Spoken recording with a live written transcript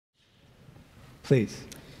Please.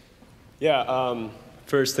 Yeah,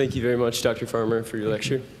 first, thank you very much, Dr. Farmer, for your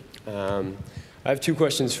lecture. I have two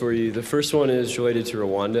questions for you. The first one is related to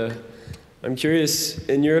Rwanda. I'm curious,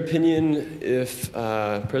 in your opinion, if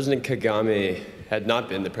President Kagame had not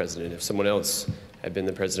been the president, if someone else had been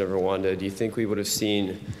the president of Rwanda, do you think we would have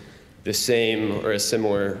seen the same or a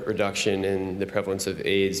similar reduction in the prevalence of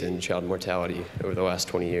AIDS and child mortality over the last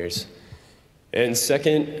 20 years? And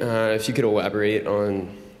second, if you could elaborate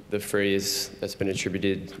on the phrase that's been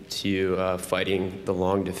attributed to you, fighting the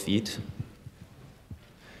long defeat.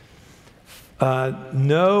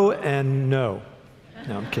 No and no.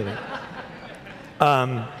 No, I'm kidding.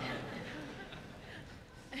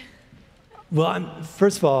 Well,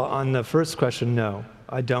 first of all, on the first question, no.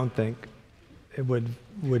 I don't think it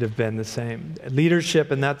would have been the same.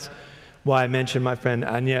 Leadership, and that's why I mentioned my friend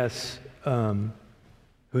Agnes,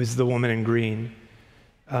 who's the woman in green.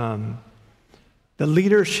 The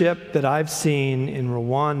leadership that I've seen in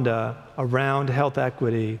Rwanda around health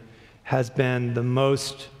equity has been the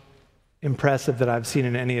most impressive that I've seen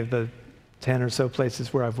in any of the 10 or so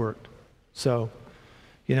places where I've worked. So,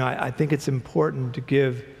 I think it's important to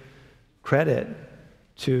give credit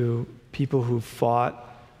to people who fought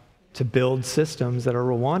to build systems that are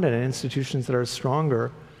Rwandan and institutions that are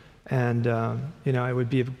stronger. And, it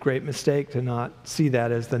would be a great mistake to not see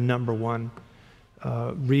that as the number one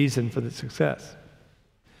reason for the success.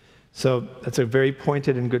 So that's a very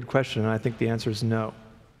pointed and good question, and I think the answer is no.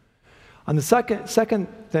 On the second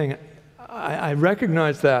thing, I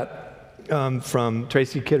recognize that from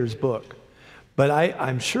Tracy Kidder's book, but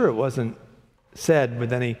I'm sure it wasn't said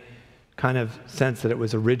with any kind of sense that it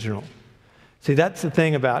was original. See, that's the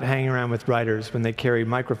thing about hanging around with writers when they carry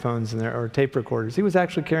microphones or tape recorders. He was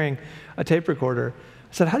actually carrying a tape recorder.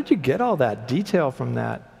 I said, how did you get all that detail from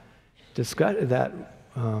that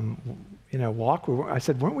walk? I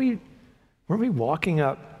said, weren't we walking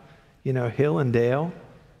up, hill and dale?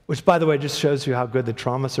 Which, by the way, just shows you how good the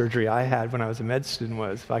trauma surgery I had when I was a med student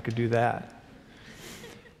was, if I could do that.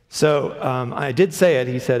 So I did say it.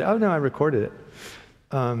 He said, oh, no, I recorded it.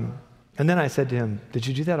 And then I said to him, did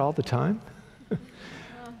you do that all the time?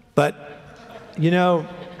 But, the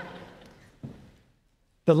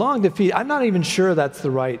long defeat, I'm not even sure that's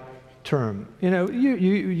the right term.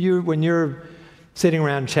 When you're sitting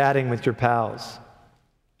around chatting with your pals,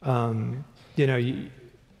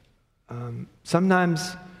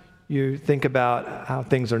 sometimes you think about how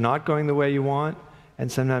things are not going the way you want,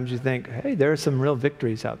 and sometimes you think, hey, there are some real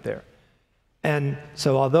victories out there. And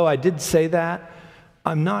so although I did say that,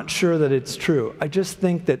 I'm not sure that it's true. I just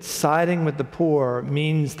think that siding with the poor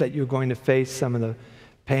means that you're going to face some of the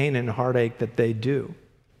pain and heartache that they do,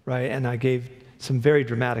 right? And I gave some very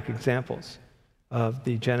dramatic examples of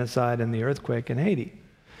the genocide and the earthquake in Haiti.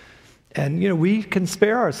 And, we can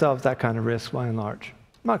spare ourselves that kind of risk by and large.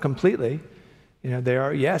 Not completely.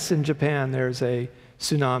 Yes, in Japan, there's a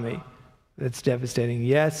tsunami that's devastating.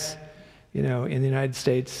 Yes, in the United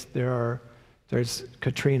States, there's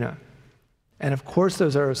Katrina. And of course,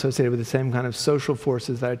 those are associated with the same kind of social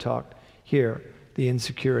forces that I talked here, the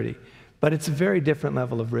insecurity. But it's a very different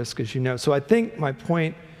level of risk, as you know. So I think my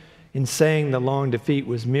point in saying the long defeat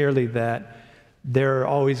was merely that there are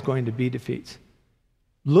always going to be defeats.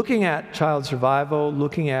 Looking at child survival,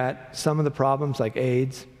 looking at some of the problems like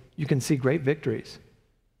AIDS, you can see great victories.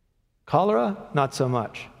 Cholera, not so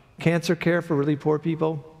much. Cancer care for really poor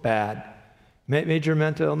people, bad. Major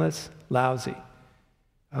mental illness, lousy.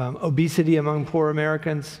 Obesity among poor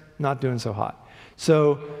Americans, not doing so hot.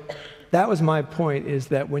 So that was my point, is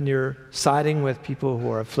that when you're siding with people who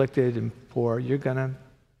are afflicted and poor, you're going to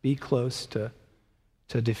be close to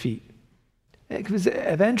defeat. Because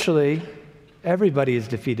eventually, everybody is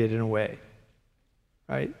defeated in a way,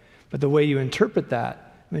 right? But the way you interpret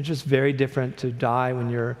that, it's just very different to die when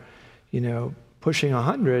you're, pushing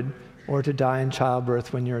 100 or to die in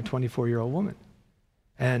childbirth when you're a 24-year-old woman.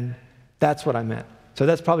 And that's what I meant. So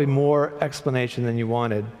that's probably more explanation than you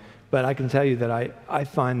wanted, but I can tell you that I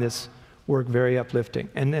find this work very uplifting,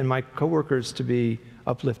 and my coworkers to be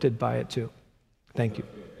uplifted by it too. Thank you.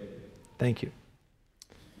 Thank you.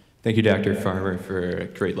 Thank you, Dr. Farmer, for a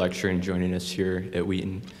great lecture and joining us here at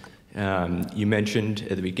Wheaton. You mentioned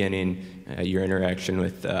at the beginning your interaction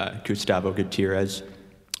with Gustavo Gutierrez,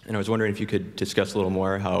 and I was wondering if you could discuss a little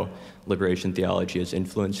more how liberation theology has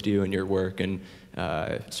influenced you in your work, and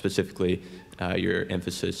specifically your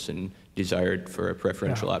emphasis and desire for a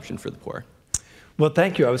preferential option for the poor. Well,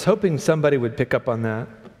 thank you. I was hoping somebody would pick up on that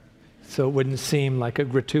so it wouldn't seem like a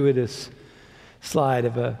gratuitous slide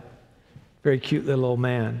of a very cute little old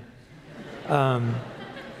man.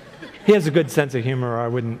 He has a good sense of humor, or I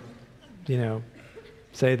wouldn't,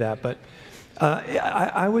 say that. But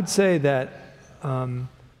I would say that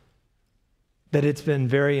that it's been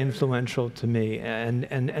very influential to me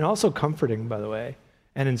and also comforting, by the way,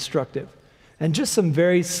 and instructive. And just some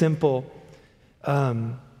very simple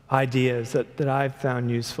ideas that I've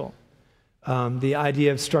found useful. The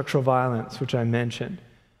idea of structural violence, which I mentioned.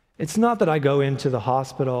 It's not that I go into the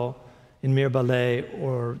hospital in Mirbalais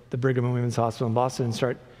or the Brigham and Women's Hospital in Boston and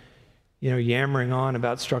start, yammering on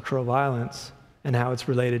about structural violence and how it's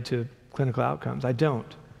related to clinical outcomes. I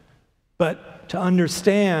don't. But to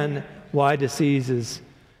understand why diseases,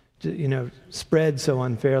 spread so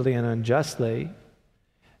unfairly and unjustly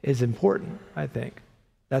is important, I think.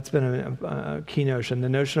 That's been a key notion. The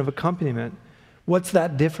notion of accompaniment. What's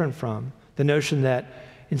that different from? The notion that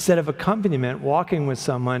instead of accompaniment, walking with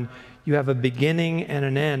someone, you have a beginning and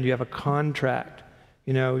an end. You have a contract.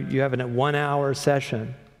 You have a 1-hour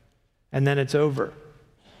session, and then it's over.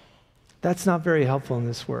 That's not very helpful in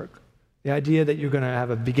this work. The idea that you're going to have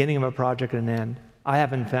a beginning of a project and an end, I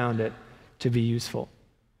haven't found it to be useful.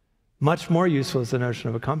 Much more useful is the notion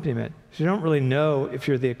of accompaniment. So you don't really know if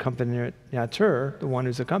you're the accompagnateur, the one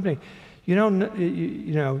who's accompanying. You're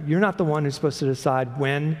not the one who's supposed to decide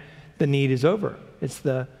when the need is over. It's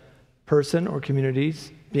the person or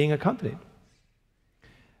communities being accompanied.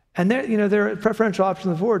 And their preferential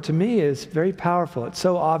option of the board, to me, is very powerful. It's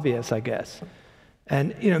so obvious, I guess.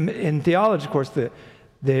 And in theology, of course,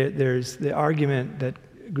 there's the argument that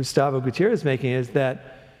Gustavo Gutierrez is making is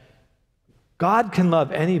that God can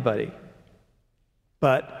love anybody,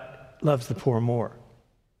 but loves the poor more.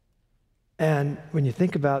 And when you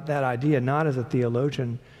think about that idea, not as a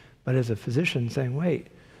theologian, but as a physician, saying, wait,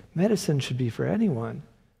 medicine should be for anyone,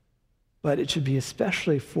 but it should be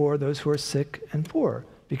especially for those who are sick and poor,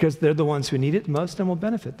 because they're the ones who need it the most and will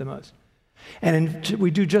benefit the most. And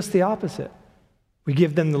we do just the opposite. We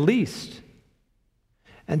give them the least.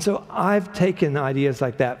 And so I've taken ideas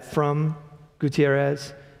like that from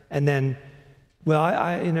Gutierrez, and then,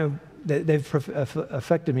 they've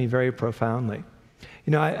affected me very profoundly.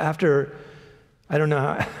 I don't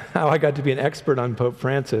know how I got to be an expert on Pope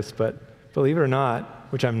Francis, but believe it or not,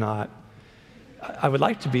 which I'm not, I would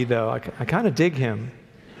like to be, though. I kind of dig him.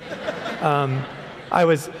 I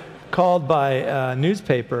was called by a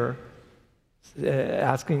newspaper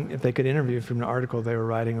asking if they could interview from an article they were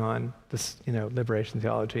writing on this, liberation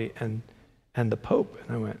theology and the Pope.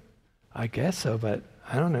 And I went, I guess so, but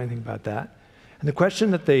I don't know anything about that. And the question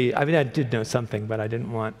that I did know something, but I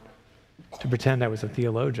didn't want to pretend I was a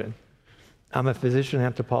theologian. I'm a physician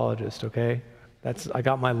anthropologist, okay? I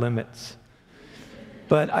got my limits.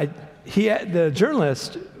 But the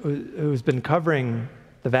journalist who's been covering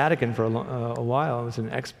the Vatican for a while,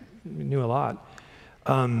 knew a lot,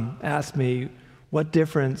 asked me, what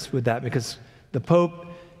difference would that, because the Pope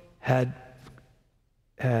had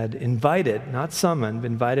invited, not summoned,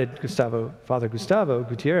 invited Father Gustavo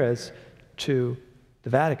Gutierrez to the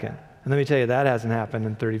Vatican. And let me tell you, that hasn't happened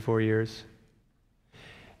in 34 years.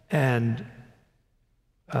 And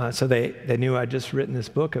so they knew I'd just written this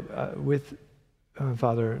book with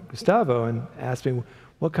Father Gustavo and asked me,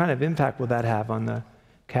 what kind of impact will that have on the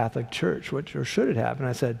Catholic Church? Or should it have? And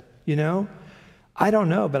I said, I don't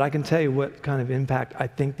know, but I can tell you what kind of impact I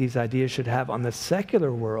think these ideas should have on the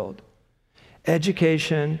secular world.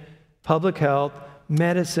 Education, public health,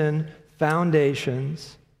 medicine,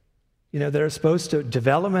 foundations, that are supposed to,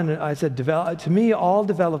 development, I said, to me, all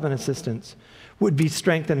development assistance would be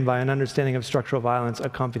strengthened by an understanding of structural violence,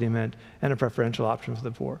 accompaniment, and a preferential option for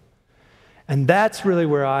the poor. And that's really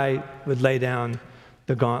where I would lay down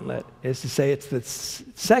the gauntlet, is to say it's the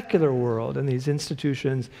secular world and these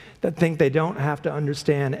institutions that think they don't have to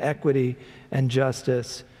understand equity and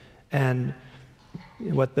justice and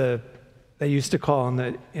what they used to call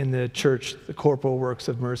in the church the corporal works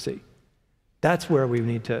of mercy. That's where we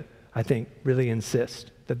need to, I think, really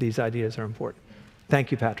insist that these ideas are important. Thank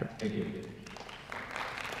you, Patrick. Thank you.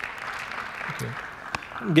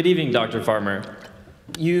 Good evening, Dr. Farmer.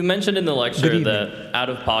 You mentioned in the lecture that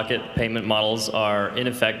out-of-pocket payment models are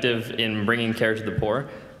ineffective in bringing care to the poor.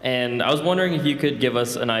 And I was wondering if you could give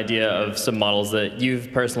us an idea of some models that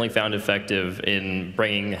you've personally found effective in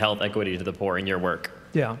bringing health equity to the poor in your work.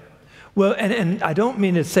 Yeah. Well, and I don't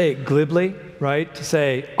mean to say it glibly, right? To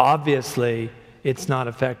say, obviously, it's not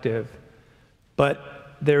effective.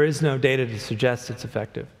 But there is no data to suggest it's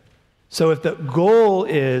effective. So if the goal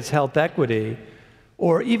is health equity,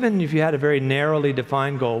 or even if you had a very narrowly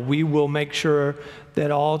defined goal, we will make sure that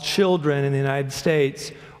all children in the United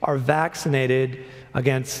States are vaccinated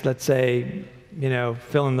against, let's say,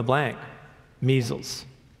 fill in the blank, measles,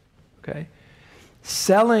 okay?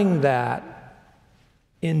 Selling that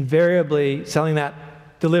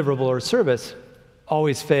deliverable or service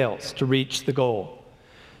always fails to reach the goal.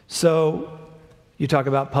 So you talk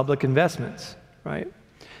about public investments, right?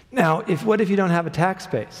 Now, what if you don't have a tax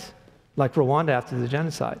base, like Rwanda after the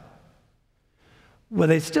genocide? Well,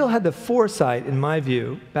 they still had the foresight, in my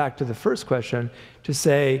view, back to the first question, to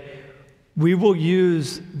say, we will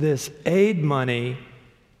use this aid money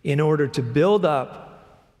in order to build up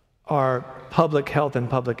our public health and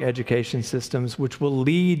public education systems, which will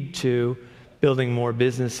lead to building more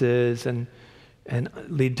businesses and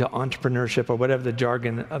lead to entrepreneurship or whatever the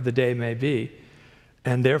jargon of the day may be,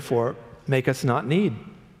 and therefore make us not need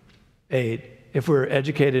aid. If we're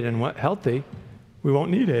educated and healthy, we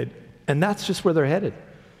won't need aid. And that's just where they're headed.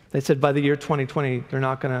 They said by the year 2020, they're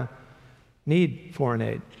not going to need foreign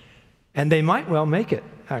aid. And they might well make it,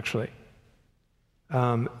 actually.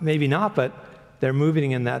 Maybe not, but they're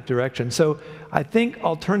moving in that direction. So I think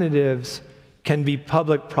alternatives can be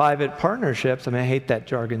public-private partnerships. I mean, I hate that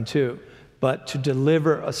jargon too, but to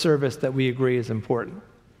deliver a service that we agree is important.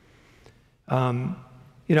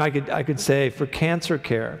 I could say for cancer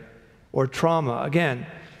care or trauma, again,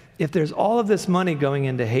 if there's all of this money going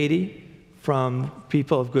into Haiti from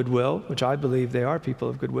people of goodwill, which I believe they are people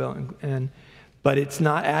of goodwill, but it's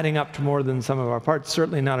not adding up to more than some of our parts,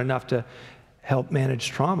 certainly not enough to help manage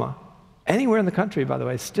trauma, anywhere in the country, by the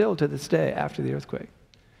way, still to this day after the earthquake,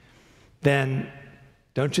 then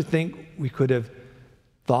don't you think we could have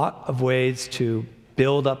thought of ways to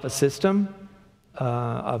build up a system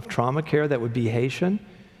of trauma care that would be Haitian,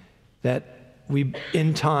 that we,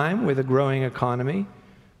 in time, with a growing economy,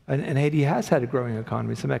 and Haiti has had a growing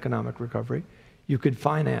economy, some economic recovery, you could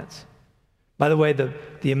finance. By the way,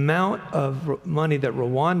 the amount of money that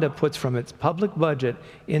Rwanda puts from its public budget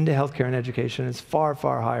into healthcare and education is far,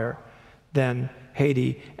 far higher than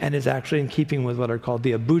Haiti, and is actually in keeping with what are called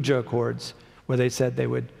the Abuja Accords, where they said they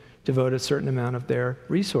would devote a certain amount of their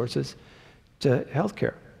resources to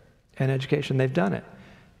healthcare and education. They've done it.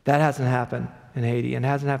 That hasn't happened in Haiti, and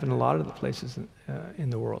hasn't happened in a lot of the places in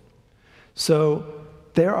the world. So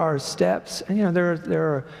there are steps, and there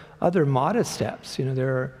are other modest steps.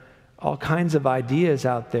 There are all kinds of ideas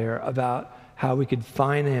out there about how we could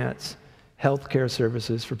finance healthcare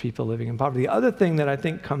services for people living in poverty. The other thing that I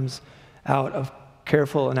think comes out of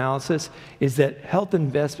careful analysis is that health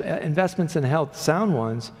investments in health, sound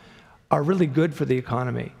ones, are really good for the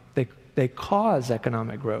economy. They cause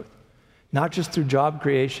economic growth, not just through job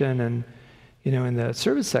creation and in the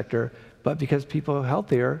service sector, but because people are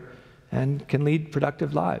healthier and can lead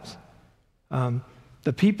productive lives.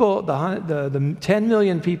 The 10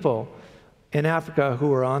 million people in Africa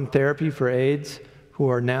who are on therapy for AIDS, who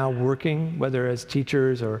are now working, whether as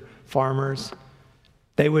teachers or farmers,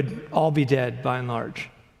 they would all be dead by and large,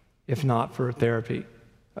 if not for therapy.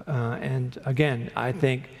 And again, I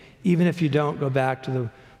think even if you don't go back to the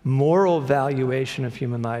moral valuation of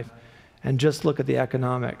human life and just look at the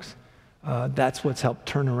economics, that's what's helped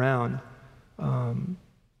turn around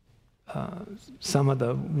some of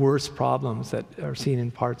the worst problems that are seen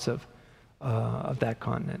in parts of that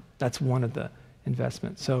continent. That's one of the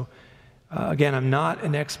investments. So again, I'm not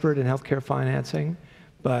an expert in healthcare financing,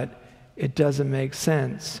 but it doesn't make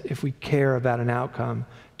sense if we care about an outcome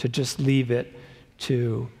to just leave it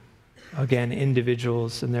to, again,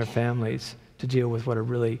 individuals and their families to deal with what are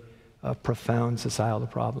really profound societal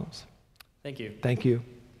problems. Thank you. Thank you.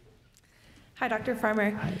 Hi, Dr.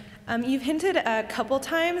 Farmer. Hi. You've hinted a couple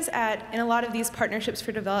times in a lot of these partnerships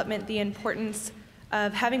for development, the importance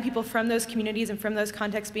of having people from those communities and from those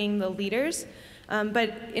contexts being the leaders.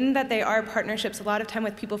 But in that they are partnerships, a lot of time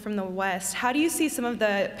with people from the West, how do you see some of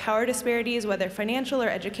the power disparities, whether financial or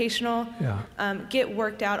educational, get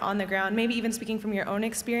worked out on the ground, maybe even speaking from your own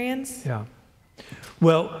experience? Yeah.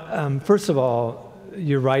 Well, first of all,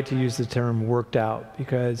 you're right to use the term worked out,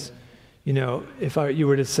 because if you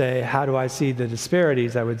were to say, how do I see the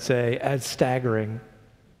disparities, I would say as staggering.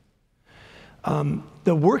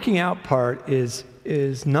 The working out part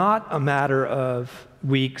is not a matter of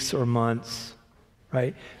weeks or months,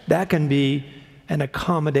 right? That can be an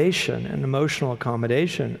accommodation, an emotional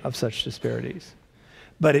accommodation of such disparities.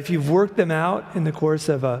 But if you've worked them out in the course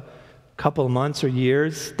of a couple of months or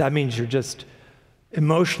years, that means you're just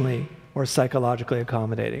emotionally or psychologically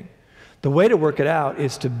accommodating. The way to work it out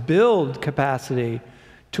is to build capacity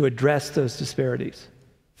to address those disparities.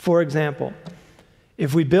 For example,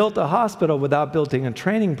 if we built a hospital without building a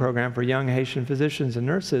training program for young Haitian physicians and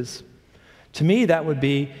nurses, to me that would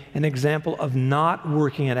be an example of not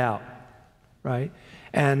working it out, right?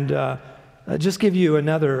 And I'll just give you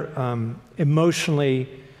another emotionally,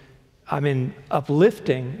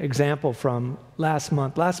 uplifting example from last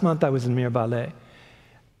month. Last month I was in Mirebalais,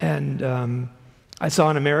 and I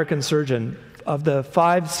saw an American surgeon. Of the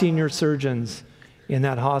 5 senior surgeons in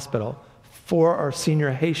that hospital, 4 are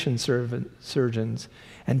senior Haitian surgeons,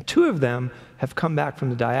 and 2 of them have come back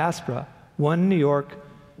from the diaspora. One in New York,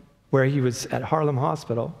 where he was at Harlem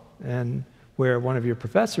Hospital, and where one of your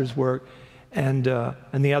professors worked, and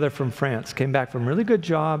the other from France, came back from really good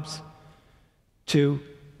jobs to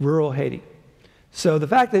rural Haiti. So the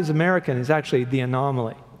fact that he's American is actually the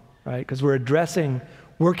anomaly, right? Because we're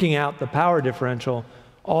working out the power differential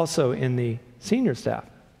also in the senior staff.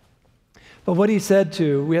 But what he said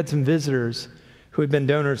we had some visitors who had been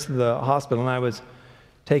donors to the hospital, and I was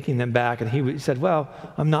taking them back, and he said, well,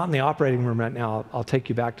 I'm not in the operating room right now. I'll take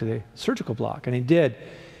you back to the surgical block. And he did.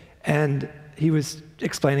 And he was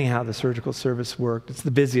explaining how the surgical service worked. It's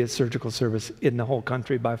the busiest surgical service in the whole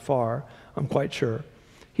country by far, I'm quite sure.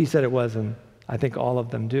 He said it was, and I think all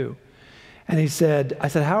of them do. And I said,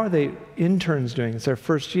 how are the interns doing? It's their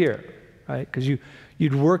first year, right? Because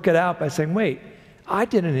you'd work it out by saying, wait, I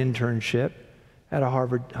did an internship at a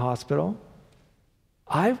Harvard hospital.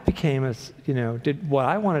 I did what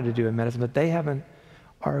I wanted to do in medicine, but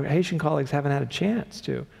our Haitian colleagues haven't had a chance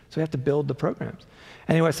to. So we have to build the programs.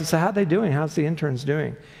 Anyway, I said, so how are they doing? How's the interns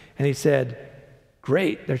doing? And he said,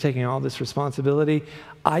 great, they're taking all this responsibility.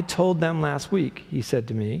 I told them last week, he said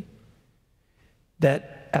to me,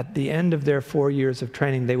 that at the end of their 4 years of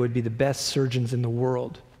training, they would be the best surgeons in the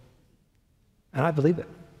world. And I believe it.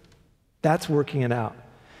 That's working it out.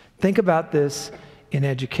 Think about this in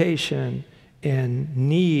education, in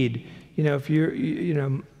need. If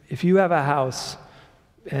you have a house,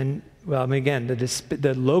 and well, I mean, again,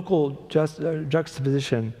 the local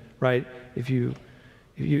juxtaposition, right?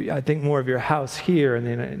 I think more of your house here in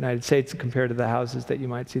the United States compared to the houses that you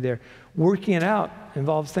might see there. Working it out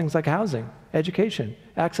involves things like housing, education,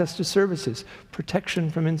 access to services,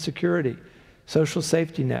 protection from insecurity, social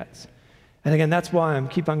safety nets. And again, that's why I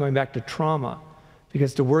keep on going back to trauma,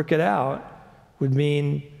 because to work it out would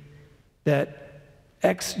mean that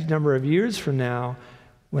X number of years from now,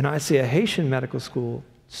 when I see a Haitian medical school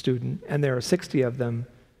student, and there are 60 of them,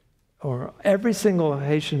 or every single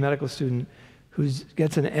Haitian medical student who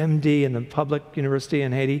gets an MD in the public university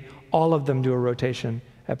in Haiti, all of them do a rotation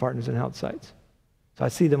at Partners in Health sites. So I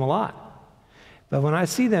see them a lot. But when I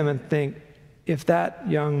see them and think, if that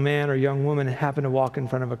young man or young woman happened to walk in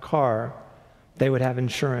front of a car, they would have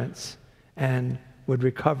insurance and would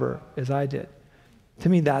recover as I did. To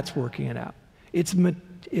me, that's working it out. It's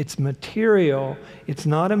material, it's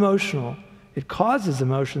not emotional. It causes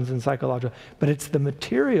emotions and psychological, but it's the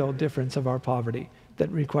material difference of our poverty that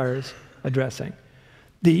requires addressing.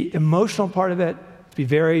 The emotional part of it, be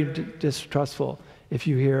very distrustful if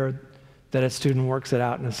you hear that a student works it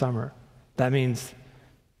out in the summer. That means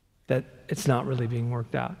that it's not really being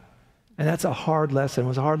worked out. And that's a hard lesson. It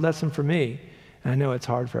was a hard lesson for me, and I know it's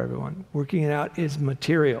hard for everyone. Working it out is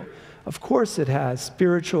material. Of course it has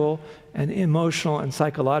spiritual and emotional and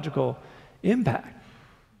psychological impact,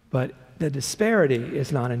 but the disparity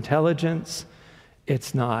is not intelligence,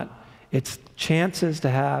 it's chances to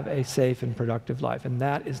have a safe and productive life, and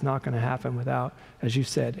that is not going to happen without, as you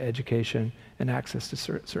said, education and access to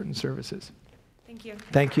certain services. Thank you.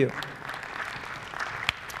 Thank you.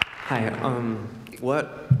 Hi,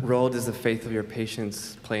 what role does the faith of your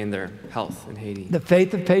patients play in their health in Haiti? The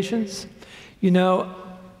faith of patients?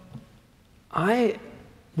 I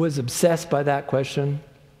was obsessed by that question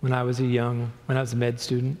when I was a med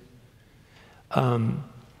student.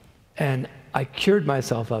 And I cured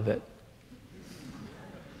myself of it.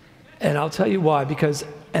 And I'll tell you why, because,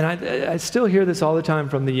 and I still hear this all the time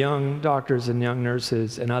from the young doctors and young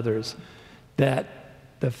nurses and others, that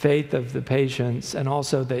the faith of the patients, and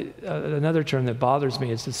also another term that bothers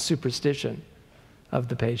me is the superstition of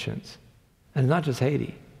the patients. And not just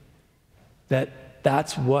Haiti.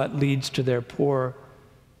 That's what leads to their poor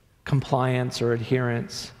compliance or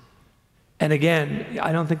adherence. And again,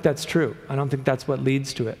 I don't think that's true. I don't think that's what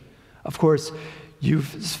leads to it. Of course, you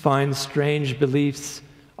find strange beliefs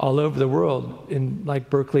all over the world, in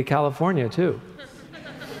like Berkeley, California, too.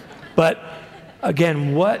 But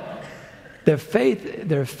again, their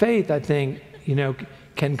faith, I think,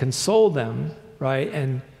 can console them, right,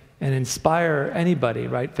 and inspire anybody,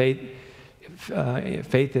 right? Faith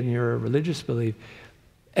in your religious belief,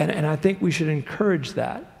 and I think we should encourage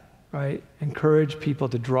that. Right? Encourage people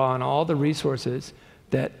to draw on all the resources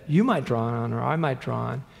that you might draw on or I might draw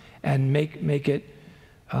on, and make it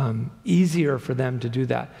easier for them to do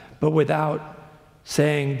that, but without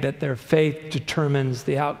saying that their faith determines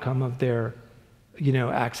the outcome of their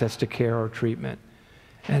access to care or treatment,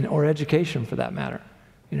 or education for that matter.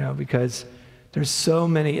 Because there's so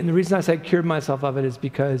many, and the reason I say I cured myself of it is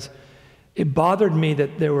because it bothered me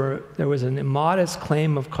that there was an immodest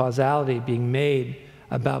claim of causality being made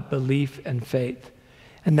about belief and faith.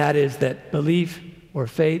 And that is that belief or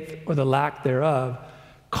faith or the lack thereof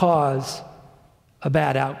cause a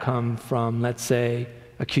bad outcome from, let's say,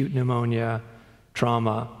 acute pneumonia,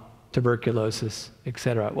 trauma, tuberculosis,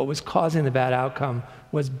 etc. What was causing the bad outcome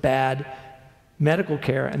was bad medical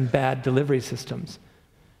care and bad delivery systems.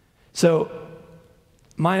 So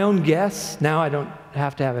my own guess, now I don't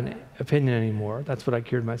have to have an opinion anymore, that's what I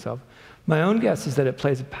cured myself. My own guess is that it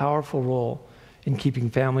plays a powerful role in keeping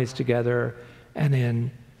families together and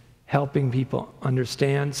in helping people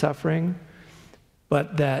understand suffering,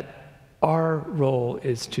 but that our role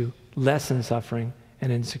is to lessen suffering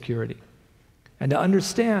and insecurity. And to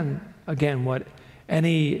understand, again, what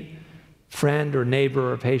any friend or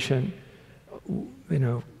neighbor or patient,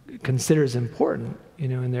 considers important,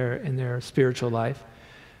 in their spiritual life,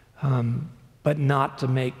 but not to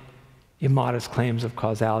make immodest claims of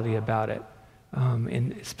causality about it,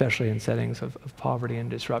 especially in settings of poverty and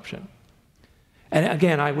disruption. And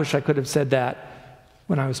again, I wish I could have said that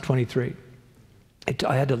when I was 23.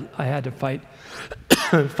 I had to fight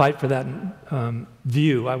fight for that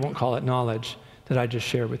view. I won't call it knowledge that I just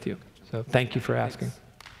shared with you. So thank you for asking.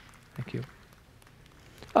 Thank you.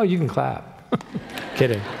 Oh, you can clap.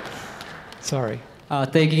 Kidding. Sorry.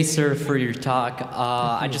 Thank you, sir, for your talk.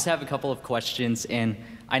 I just have a couple of questions, and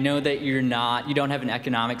I know that you don't have an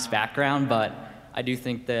economics background, but I do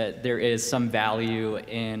think that there is some value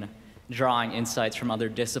in drawing insights from other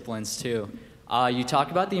disciplines too. You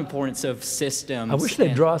talk about the importance of systems. I wish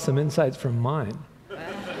they'd draw some insights from mine.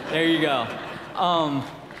 There you go.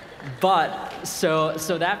 But so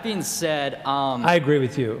that being said, I agree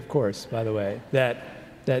with you, of course. By the way,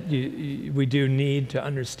 that we do need to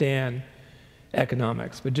understand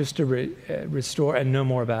economics, but just to restore and know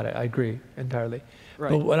more about it. I agree entirely.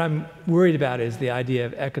 Right. But what I'm worried about is the idea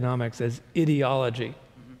of economics as ideology.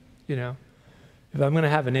 If I'm going to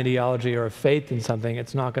have an ideology or a faith in something,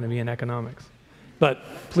 it's not going to be in economics. But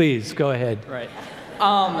please, go ahead. Right.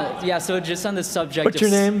 Yeah, so just on the subject What's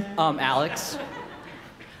your name? Alex.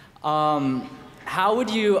 How would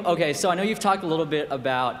you, okay, so I know you've talked a little bit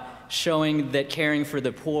about showing that caring for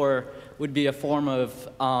the poor would be a form of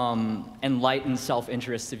enlightened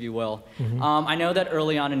self-interest, if you will. Mm-hmm. I know that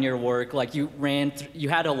early on in your work, like you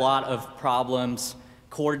had a lot of problems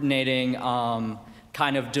coordinating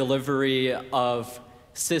kind of delivery of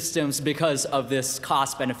systems because of this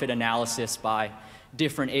cost-benefit analysis by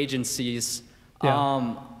different agencies.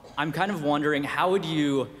 Yeah. I'm kind of wondering, how would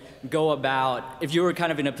you go about, if you were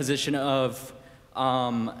kind of in a position of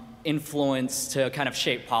influence to kind of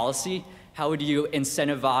shape policy, how would you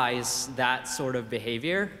incentivize that sort of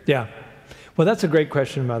behavior? Yeah. Well, that's a great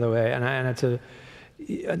question, by the way, and it's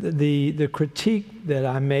the critique that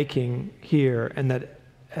I'm making here and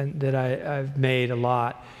that I've made a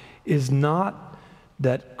lot is not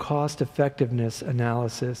that cost-effectiveness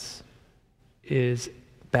analysis is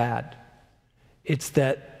bad. It's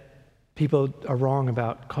that people are wrong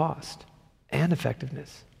about cost and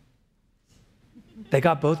effectiveness. They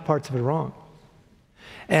got both parts of it wrong.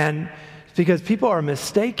 And because people are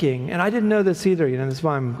mistaking, and I didn't know this either, that's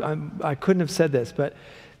why I couldn't have said this, but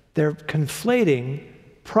they're conflating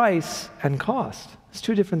price and cost. It's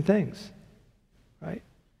two different things, right?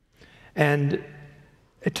 And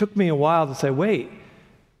it took me a while to say, wait,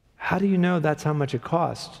 how do you know that's how much it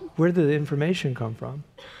costs? Where did the information come from?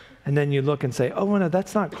 And then you look and say, oh, well, no,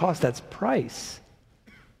 that's not cost, that's price.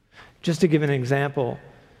 Just to give an example,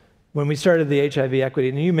 when we started the HIV equity,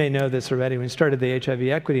 and you may know this already, when we started the HIV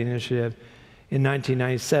equity initiative in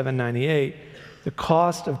 1997-98, the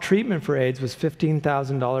cost of treatment for AIDS was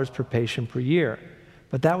 $15,000 per patient per year.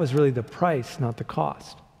 But that was really the price, not the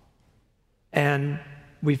cost. And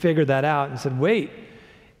we figured that out and said, wait,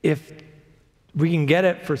 if we can get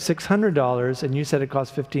it for $600 and you said it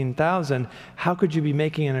costs $15,000, how could you be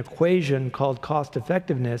making an equation called cost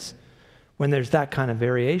effectiveness when there's that kind of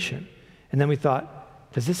variation? And then we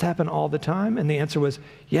thought, does this happen all the time? And the answer was,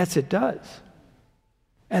 yes, it does.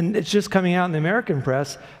 And it's just coming out in the American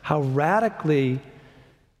press how radically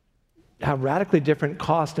different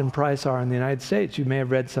cost and price are in the United States. You may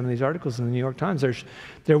have read some of these articles in the New York Times.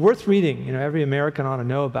 They're worth reading. Every American ought to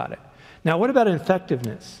know about it. Now, what about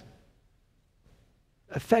effectiveness?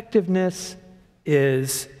 Effectiveness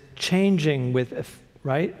is changing with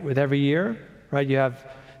every year, right? You have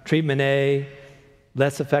treatment A,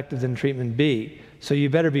 less effective than treatment B. So you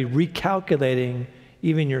better be recalculating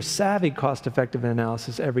even your savvy cost-effective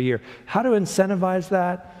analysis every year. How to incentivize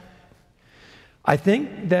that? I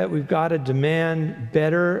think that we've got to demand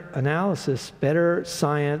better analysis, better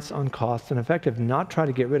science on cost and effective, not try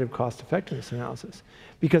to get rid of cost effectiveness analysis.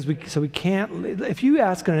 Because we can't, if you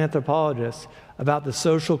ask an anthropologist about the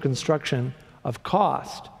social construction of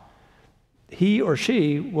cost, he or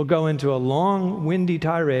she will go into a long, windy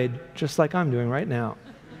tirade, just like I'm doing right now.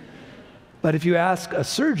 But if you ask a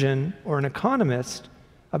surgeon or an economist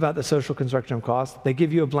about the social construction of cost, they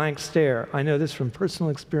give you a blank stare. I know this from personal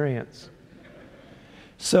experience.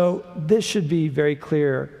 So this should be very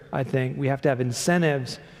clear, I think. We have to have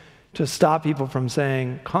incentives to stop people from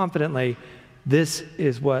saying confidently, this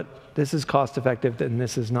is cost effective and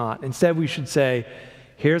this is not. Instead, we should say,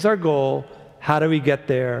 here's our goal, how do we get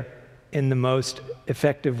there in the most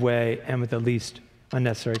effective way and with the least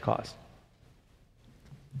unnecessary cost?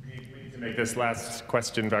 We need to make this last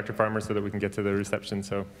question, Dr. Farmer, so that we can get to the reception.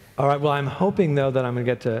 So. All right, well, I'm hoping, though, that I'm going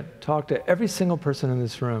to get to talk to every single person in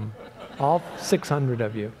this room. All 600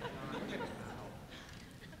 of you.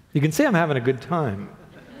 You can see I'm having a good time.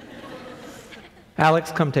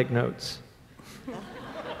 Alex, come take notes.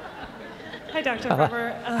 Hi, Dr.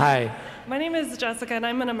 Farmer. Hi. My name is Jessica, and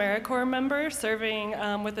I'm an AmeriCorps member serving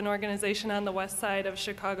with an organization on the west side of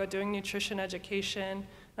Chicago doing nutrition education.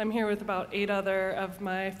 I'm here with about 8 other of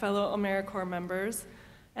my fellow AmeriCorps members.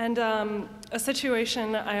 And a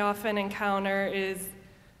situation I often encounter is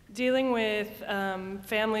dealing with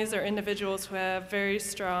families or individuals who have very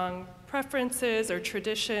strong preferences or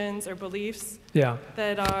traditions or beliefs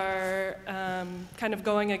that are kind of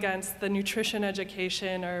going against the nutrition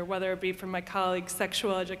education, or whether it be from my colleagues,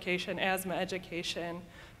 sexual education, asthma education,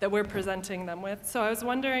 that we're presenting them with. So I was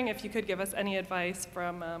wondering if you could give us any advice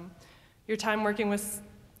from your time working with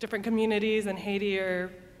different communities in Haiti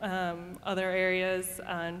or other areas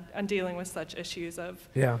on dealing with such issues of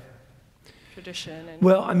tradition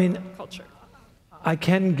and culture. I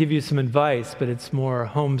can give you some advice, but it's more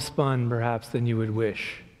homespun perhaps than you would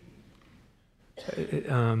wish.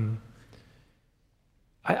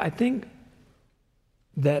 I think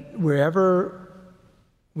that wherever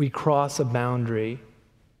we cross a boundary,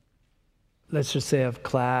 let's just say of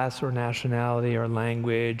class or nationality or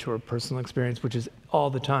language or personal experience, which is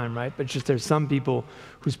all the time, right? But just there's some people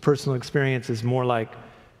whose personal experience is more like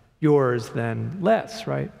yours than less,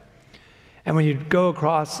 right? And when you go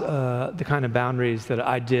across the kind of boundaries that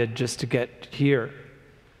I did just to get here,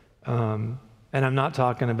 and I'm not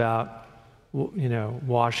talking about,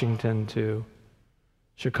 Washington to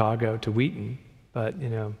Chicago to Wheaton, but,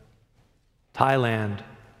 Thailand,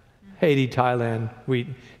 Haiti, Thailand,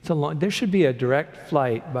 Wheaton. There should be a direct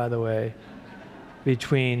flight, by the way,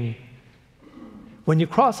 between, when you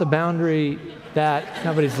cross a boundary that,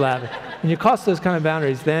 nobody's laughing, when you cross those kind of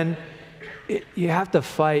boundaries, then you have to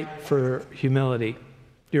fight for humility,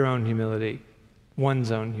 your own humility,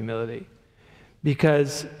 one's own humility.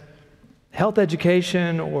 Because health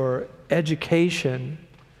education or education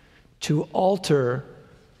to alter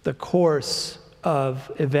the course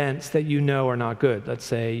of events that you know are not good. Let's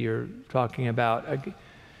say you're talking about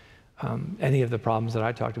any of the problems that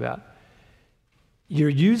I talked about. You're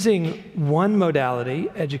using one modality,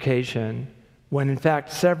 education, when in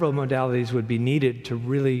fact several modalities would be needed to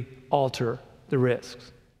really alter the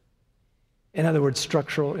risks. In other words,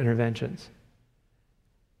 structural interventions.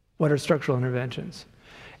 What are structural interventions?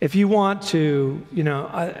 If you want to, and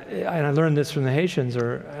I learned this from the Haitians,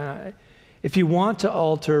 if you want to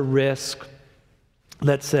alter risk,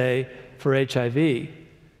 let's say, for HIV,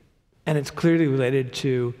 and it's clearly related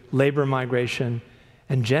to labor migration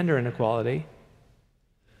and gender inequality,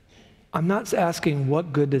 I'm not asking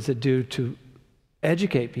what good does it do to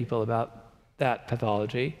educate people about that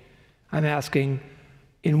pathology. I'm asking,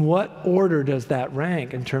 in what order does that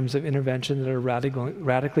rank in terms of intervention that are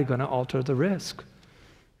radically going to alter the risk?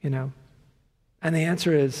 And the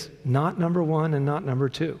answer is not number 1 and not number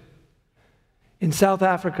 2. In South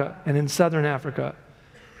Africa and in Southern Africa,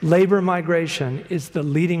 labor migration is the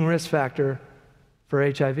leading risk factor for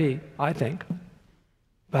HIV, I think.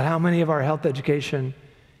 But how many of our health education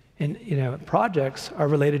projects are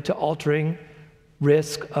related to altering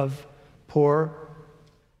risk of poor,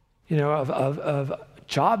 of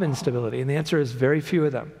job instability? And the answer is very few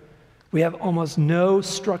of them. We have almost no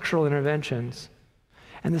structural interventions.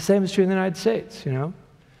 And the same is true in the United States,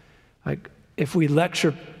 Like, if we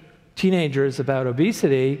lecture teenagers about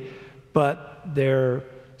obesity, but their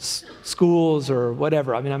schools or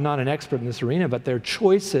whatever, I'm not an expert in this arena, but their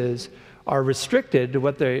choices are restricted to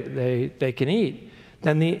what they can eat,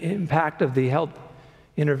 then the impact of the health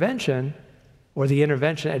intervention or the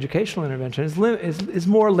educational intervention is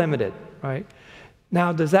more limited, right?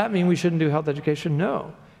 Now, does that mean we shouldn't do health education?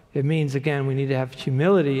 No. It means, again, we need to have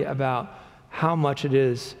humility about how much it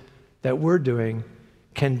is that we're doing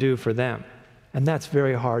can do for them. And that's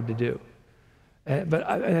very hard to do. But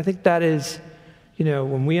I think that is,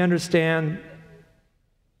 when we understand,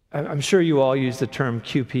 I'm sure you all use the term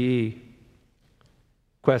QPE,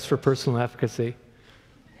 Quest for Personal Efficacy.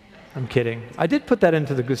 I'm kidding. I did put that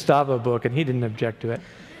into the Gustavo book, and he didn't object to it.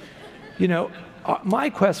 My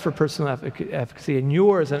quest for personal efficacy and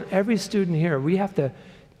yours and every student here, we have to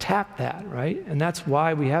tap that, right? And that's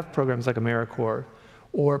why we have programs like AmeriCorps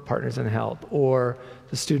or Partners in Health or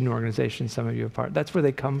the student organization some of you are part. That's where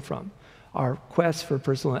they come from. Our quest for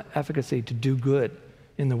personal efficacy to do good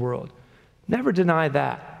in the world. Never deny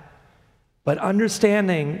that. But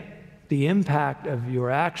understanding the impact of your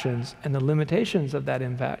actions and the limitations of that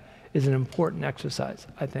impact is an important exercise,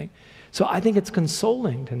 I think. So I think it's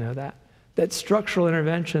consoling to know that structural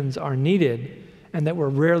interventions are needed and that we're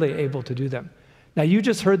rarely able to do them. Now, you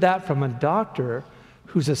just heard that from a doctor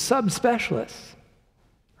who's a subspecialist,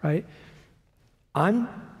 right? I'm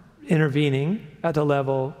intervening at the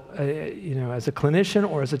level, as a clinician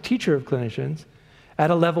or as a teacher of clinicians, at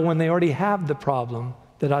a level when they already have the problem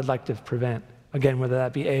that I'd like to prevent. Again, whether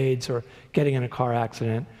that be AIDS or getting in a car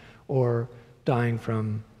accident or dying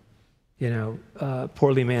from,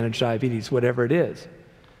 poorly managed diabetes, whatever it is.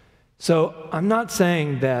 So I'm not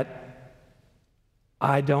saying that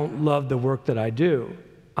I don't love the work that I do.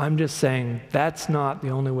 I'm just saying that's not the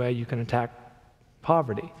only way you can attack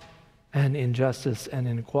poverty and injustice and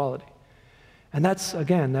inequality. And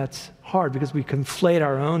that's hard because we conflate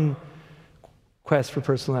our own quest for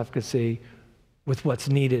personal efficacy with what's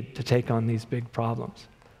needed to take on these big problems.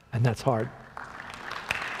 And that's hard.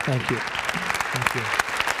 Thank you. Thank you.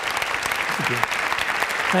 Thank you.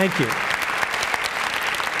 Thank you.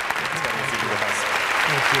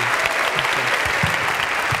 Thank you.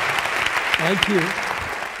 Thank you.